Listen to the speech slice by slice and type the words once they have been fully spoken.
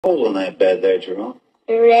hole in that bed there, Jerome?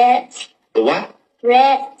 Rat. The what?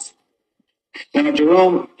 Rat. Now,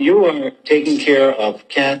 Jerome, you are taking care of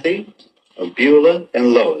Kathy, of Beulah,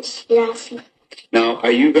 and Lois. Yes. Now,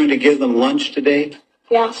 are you going to give them lunch today?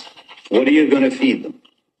 Yes. What are you going to feed them?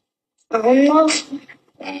 I don't know.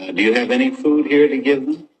 Do you have any food here to give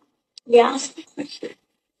them? Yes. I see.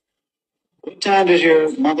 What time does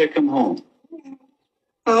your mother come home?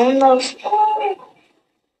 I don't know.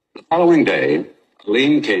 The following day,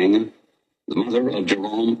 Aline King, the mother of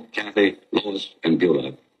Jerome, Kathy, Lois, and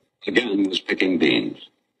Beulah, again was picking beans.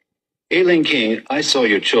 Aileen King, I saw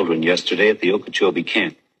your children yesterday at the Okeechobee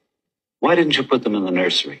camp. Why didn't you put them in the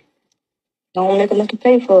nursery? Don't make enough to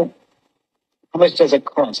pay for it. How much does it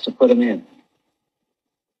cost to put them in?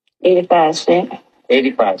 85 cents.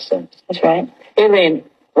 85 cents. That's right. Aileen,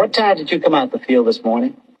 what time did you come out the field this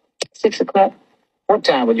morning? 6 o'clock. What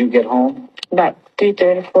time would you get home? About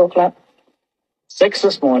 3:30, 4 o'clock. 6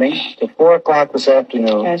 this morning to 4 o'clock this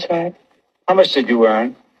afternoon. That's right. How much did you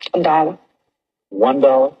earn? $1.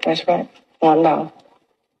 $1? That's right. $1.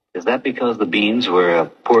 Is that because the beans were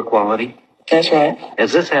of poor quality? That's right.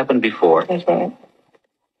 Has this happened before? That's right.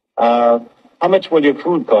 How much will your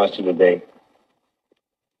food cost you today?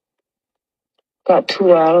 About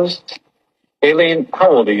 $2. Aileen,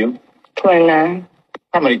 how old are you? 29.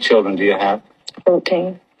 How many children do you have?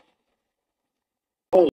 14.